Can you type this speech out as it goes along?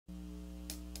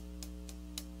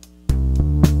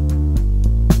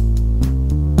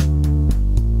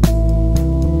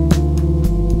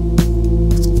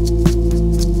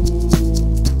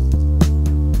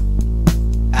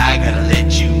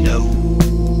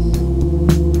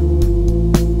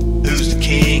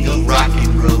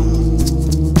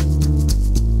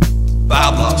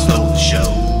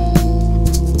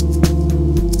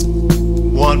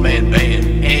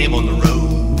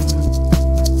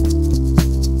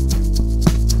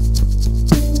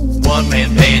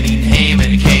one-man band, eating ham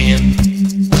in a can.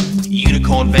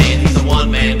 Unicorn band, he's a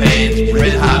one-man band.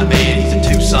 Red Hot man, he's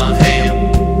a Tucson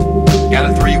ham. Got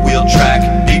a three-wheel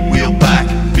track, big wheel back,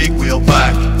 big wheel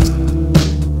back.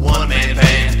 One-man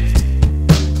band.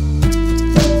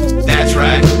 That's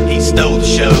right, he stole the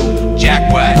show.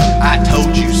 Jack White, I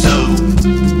told you so.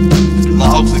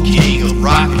 Log's the king of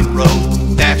rock and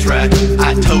roll. That's right,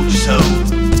 I told you so.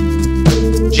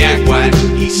 Jack White,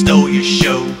 he stole your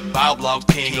show. Bob Log's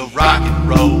king of rock and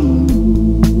roll.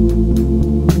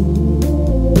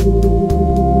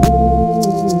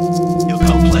 He'll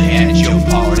come play at your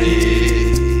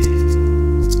party.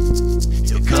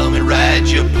 He'll come and ride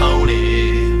your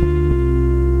pony.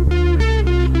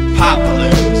 Pop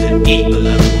balloons and eat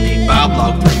baloney. Bob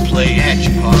Log 3 play at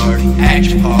your party, at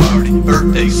your party.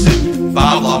 Birthday suit,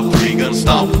 Bob Log 3 gonna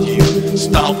stomp with you,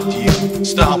 stomp with you,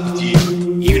 stomp with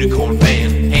you. Unicorn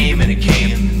band, ham in a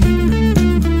can.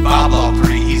 Bob Log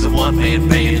 3, he's a one-man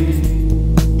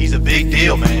band. He's a big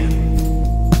deal, man.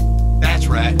 That's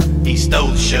right, he stole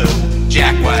the show.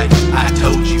 Jack White, I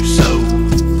told you so.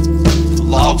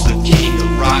 Log's the king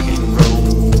of rock and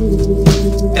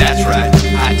roll. That's right,